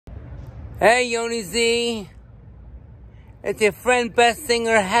Hey, Yoni Z. It's your friend, best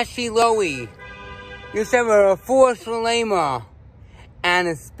singer, Heshy Lowy. You should have a Refuah sheleimah and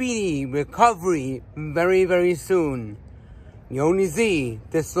a speedy recovery very, very soon. Yoni Z,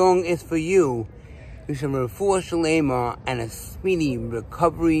 this song is for you. You should have a Refuah sheleimah and a speedy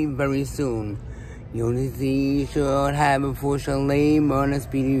recovery very soon. Yoni Z should have a Refuah sheleimah and a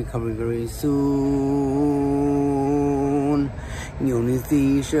speedy recovery very soon. Yoni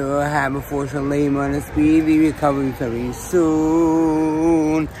Z should have a Refuah sheleimah and a speedy recovery very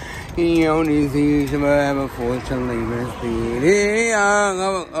soon. Yoni Z should have a Refuah sheleimah and a speedy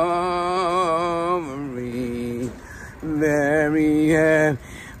recovery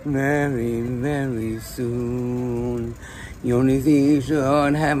very soon. Yoni Z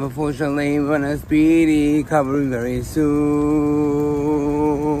should have a Refuah sheleimah and a speedy recovery very soon.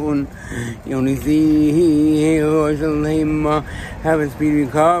 Yoni Z should sheleimah have a speedy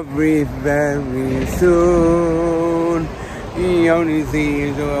recovery very soon. Yoni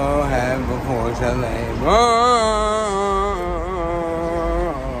Z should have a Refuah sheleimah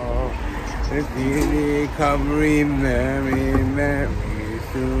and a speedy recovery very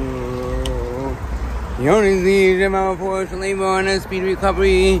soon. Yoni Z should have a Refuah sheleimah and a speedy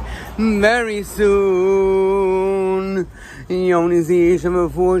recovery very soon. Yoni Z should have a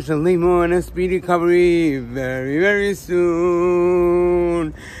Refuah sheleimah and a speedy recovery very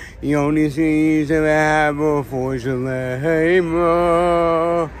soon. Yoni Z should have a Refuah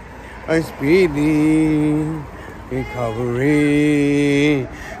sheleimah, a speedy recovery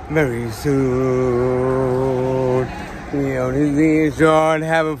very soon. Yoni Z should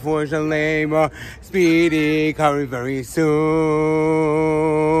have a Refuah sheleimah, speedy recovery very soon.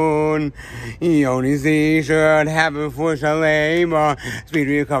 Yoni Z should have a Refuah sheleimah,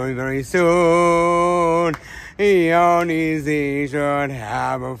 speedy recovery very soon. Yoni Z should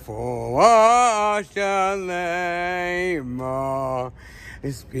have a Refuah sheleimah,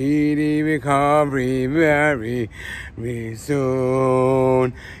 a speedy recovery very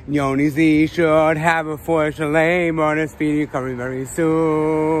soon. Yoni Z should have a Refuah sheleimah and a speedy recovery very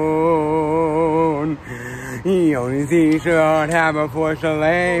soon. Yoni Z should have a Refuah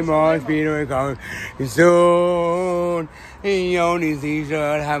sheleimah, speedy recovery soon. Yoni Z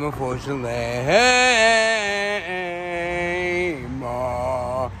should have a Refuah sheleimah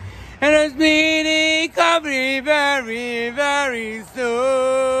and a speedy recovery very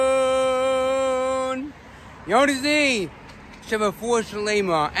soon. Yoni Z should have a Refuah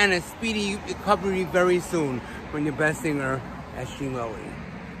sheleimah and a speedy recovery very soon. From your best singer, Heshy Lowy.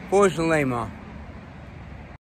 Refuah sheleimah.